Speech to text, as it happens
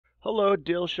Hello,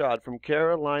 Dilshod from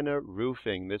Carolina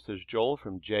Roofing. This is Joel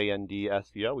from JND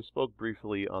SEO. We spoke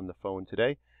briefly on the phone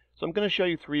today. So I'm going to show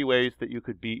you 3 ways that you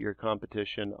could beat your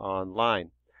competition online.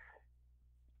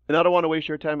 And I don't want to waste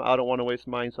your time. I don't want to waste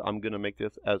mine, so I'm going to make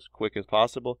this as quick as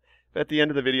possible. If at the end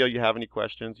of the video you have any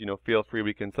questions, feel free.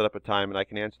 We can set up a time and I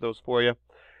can answer those for you.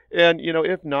 And,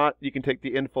 if not, you can take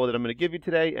the info that I'm going to give you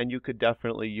today and you could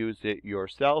definitely use it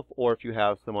yourself. Or if you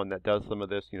have someone that does some of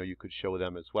this, you could show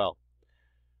them as well.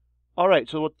 All right,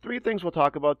 so 3 things we'll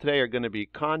talk about today are going to be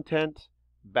content,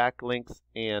 backlinks,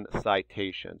 and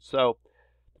citations. So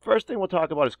the first thing we'll talk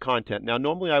about is content. Now,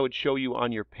 normally I would show you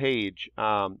on your page, but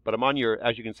I'm on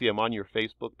as you can see, I'm on your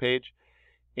Facebook page.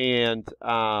 And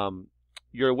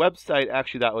your website,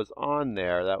 actually, that was on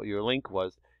there, that your link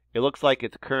was, it looks like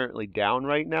it's currently down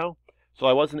right now. So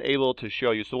I wasn't able to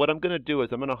show you. So what I'm going to do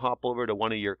is I'm going to hop over to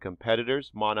one of your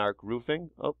competitors, Monarch Roofing.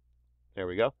 Oh, there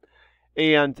we go.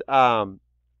 And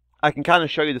I can kind of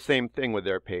show you the same thing with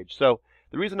their page. So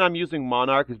the reason I'm using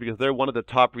Monarch is because they're one of the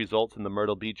top results in the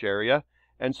Myrtle Beach area.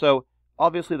 And so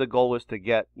obviously the goal is to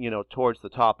get, towards the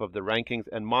top of the rankings.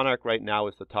 And Monarch right now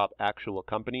is the top actual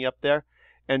company up there.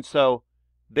 And so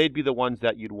they'd be the ones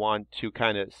that you'd want to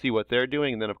kind of see what they're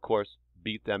doing. And then, of course,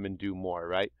 beat them and do more,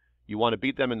 right? You want to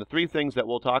beat them in the 3 things that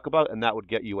we'll talk about, and that would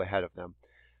get you ahead of them.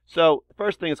 So the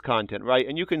first thing is content, right?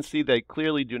 And you can see they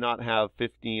clearly do not have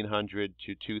 1,500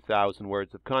 to 2,000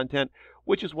 words of content,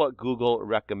 which is what Google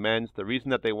recommends. The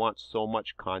reason that they want so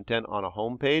much content on a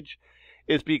homepage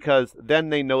is because then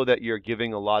they know that you're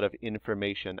giving a lot of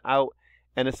information out.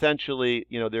 And essentially,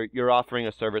 you're offering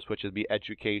a service which would be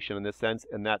education in this sense,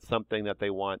 and that's something that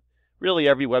they want really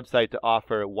every website to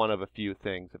offer one of a few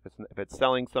things. If it's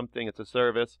selling something, it's a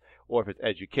service, or if it's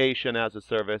education as a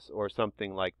service or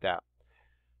something like that.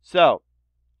 So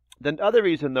the other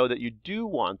reason, though, that you do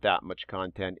want that much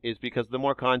content is because the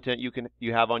more content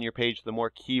you have on your page, the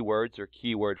more keywords or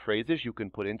keyword phrases you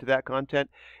can put into that content.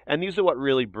 And these are what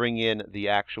really bring in the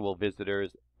actual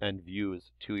visitors and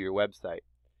views to your website.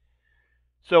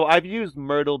 So I've used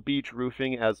Myrtle Beach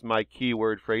Roofing as my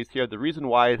keyword phrase here. The reason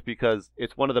why is because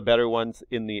it's one of the better ones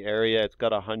in the area. It's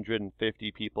got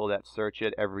 150 people that search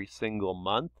it every single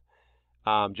month.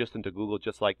 Just into Google,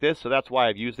 just like this. So that's why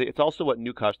I've used it. It's also what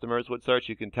new customers would search.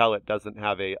 You can tell it doesn't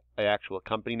have a actual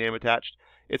company name attached.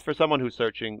 It's for someone who's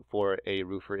searching for a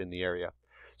roofer in the area.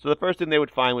 So the first thing they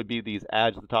would find would be these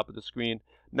ads at the top of the screen.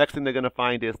 Next thing they're going to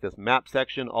find is this map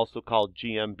section, also called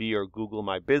GMB or Google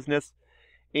My Business.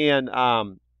 And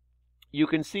you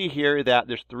can see here that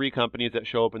there's 3 companies that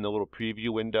show up in the little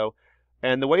preview window.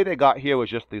 And the way they got here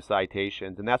was just these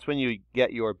citations. And that's when you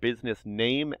get your business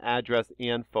name, address,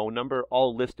 and phone number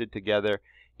all listed together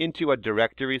into a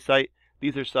directory site.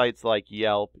 These are sites like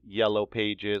Yelp, Yellow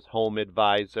Pages, Home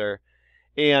Advisor.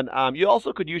 And you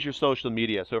also could use your social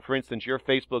media. So for instance, your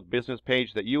Facebook business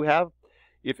page that you have,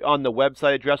 if on the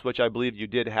website address, which I believe you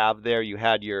did have there, you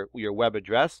had your web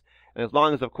address. And as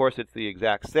long as, of course, it's the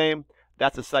exact same,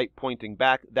 that's a site pointing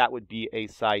back. That would be a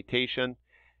citation.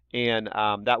 And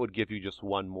that would give you just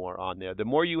 1 more on there. The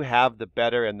more you have, the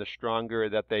better, and the stronger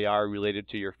that they are related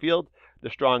to your field, the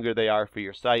stronger they are for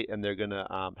your site, and they're going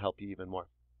to help you even more.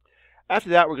 After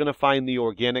that, we're going to find the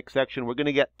organic section. We're going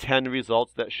to get 10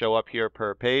 results that show up here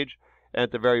per page. And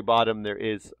at the very bottom, there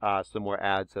is some more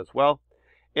ads as well.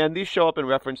 And these show up in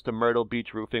reference to Myrtle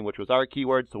Beach Roofing, which was our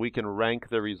keyword, so we can rank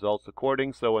the results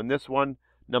according. So in this one,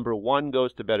 number 1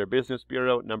 goes to Better Business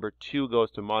Bureau. Number 2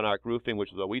 goes to Monarch Roofing,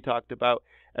 which is what we talked about.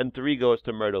 And 3 goes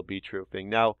to Myrtle Beach Roofing.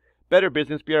 Now, Better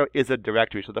Business Bureau is a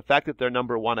directory, so the fact that they're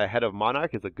number 1 ahead of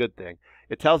Monarch is a good thing.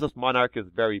 It tells us Monarch is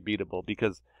very beatable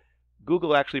because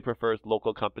Google actually prefers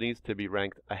local companies to be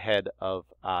ranked ahead of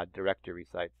directory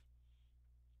sites.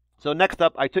 So next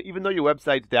up, even though your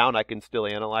website's down, I can still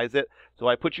analyze it. So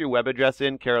I put your web address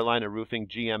in,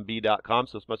 CarolinaRoofingGMB.com.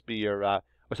 So this must be your,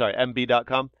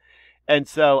 MB.com. And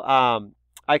so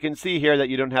I can see here that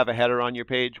you don't have a header on your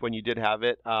page when you did have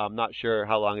it. I'm not sure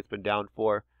how long it's been down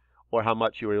for or how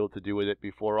much you were able to do with it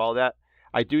before all that.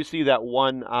 I do see that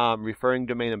 1 referring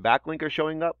domain and backlink are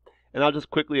showing up. And I'll just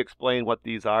quickly explain what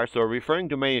these are. So a referring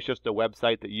domain is just a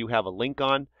website that you have a link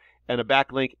on. And a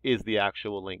backlink is the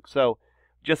actual link. So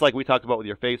just like we talked about with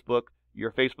your Facebook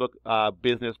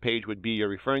business page would be your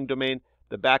referring domain.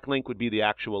 The backlink would be the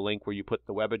actual link where you put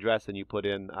the web address and you put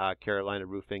in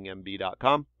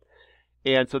CarolinaRoofingMB.com.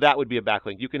 And so that would be a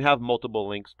backlink. You can have multiple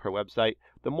links per website.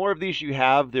 The more of these you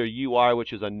have, their UR,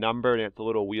 which is a number, and it's a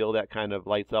little wheel that kind of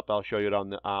lights up. I'll show you it on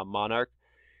the Monarch.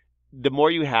 The more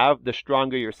you have, the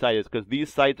stronger your site is, because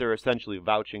these sites are essentially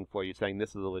vouching for you, saying this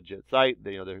is a legit site.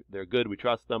 They're good. We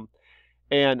trust them.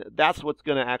 And that's what's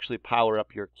going to actually power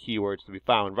up your keywords to be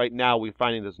found. Right now, we're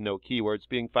finding there's no keywords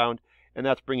being found, and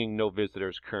that's bringing no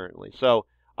visitors currently. So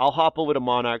I'll hop over to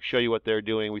Monarch, show you what they're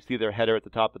doing. We see their header at the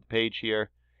top of the page here.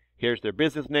 Here's their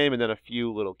business name and then a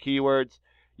few little keywords.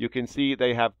 You can see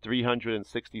they have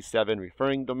 367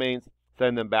 referring domains,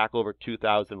 send them back over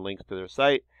 2,000 links to their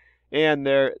site. And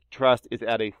their trust is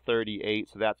at a 38,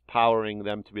 so that's powering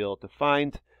them to be able to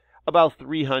find about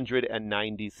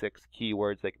 396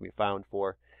 keywords they can be found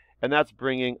for. And that's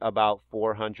bringing about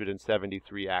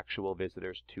 473 actual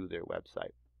visitors to their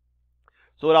website.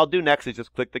 So what I'll do next is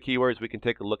just click the keywords. We can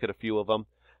take a look at a few of them.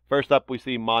 First up, we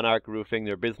see Monarch Roofing,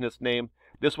 their business name.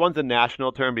 This one's a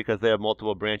national term because they have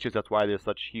multiple branches. That's why there's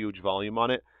such huge volume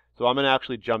on it. So I'm going to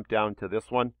actually jump down to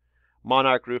this one.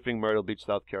 Monarch Roofing, Myrtle Beach,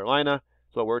 South Carolina.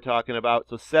 That's what we're talking about.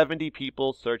 So 70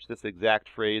 people search this exact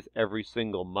phrase every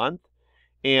single month.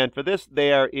 And for this,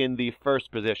 they are in the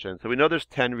first position. So we know there's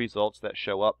 10 results that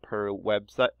show up per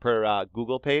website, per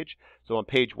Google page. So on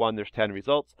page 1, there's 10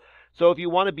 results. So if you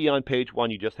want to be on page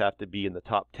 1, you just have to be in the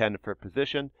top 10 for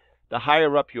position. The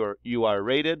higher up you are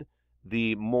rated,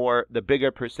 the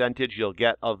bigger percentage you'll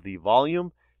get of the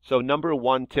volume. So number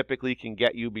 1 typically can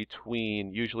get you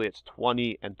between, usually it's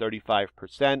 20 and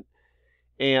 35%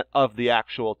 and of the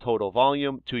actual total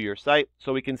volume to your site.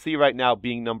 So we can see right now,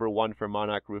 being number 1 for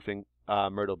Monarch Roofing,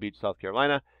 Myrtle Beach, South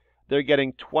Carolina, they're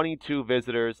getting 22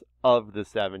 visitors of the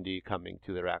 70 coming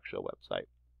to their actual website.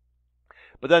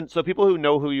 But then, so people who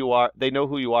know who you are, they know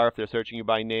who you are if they're searching you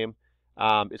by name.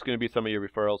 It's going to be some of your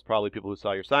referrals, probably people who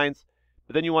saw your signs.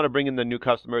 But then you want to bring in the new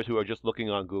customers who are just looking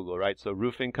on Google, right? So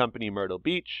roofing company Myrtle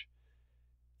Beach,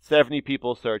 70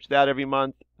 people search that every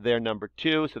month. They're number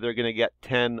 2, so they're going to get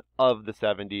 10 of the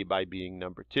 70 by being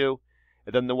number 2.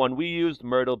 And then the one we used,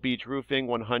 Myrtle Beach Roofing,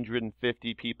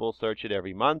 150 people search it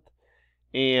every month.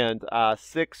 And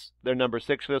they're number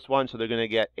 6 for this one, so they're going to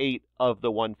get 8 of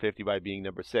the 150 by being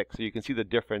number 6. So you can see the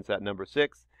difference at number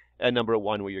 6 and number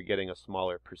 1 where you're getting a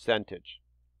smaller percentage.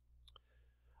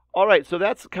 All right, so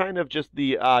that's kind of just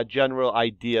the general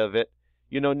idea of it.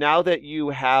 Now that you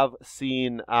have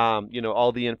seen,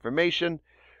 all the information,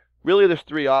 really there's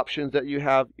 3 options that you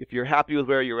have. If you're happy with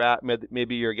where you're at,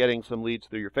 maybe you're getting some leads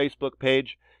through your Facebook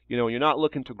page, you're not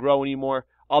looking to grow anymore.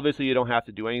 Obviously, you don't have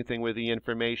to do anything with the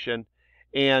information.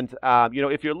 And,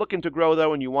 if you're looking to grow,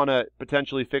 though, and you want to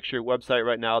potentially fix your website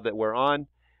right now that we're on,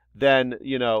 then,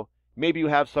 maybe you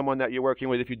have someone that you're working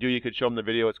with. If you do, you could show them the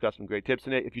video. It's got some great tips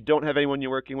in it. If you don't have anyone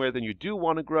you're working with and you do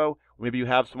want to grow, or maybe you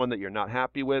have someone that you're not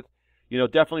happy with,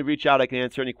 definitely reach out. I can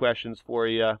answer any questions for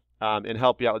you and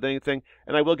help you out with anything.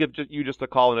 And I will give you just a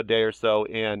call in a day or so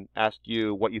and ask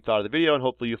you what you thought of the video, and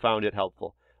hopefully you found it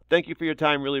helpful. Thank you for your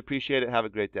time. Really appreciate it. Have a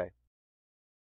great day.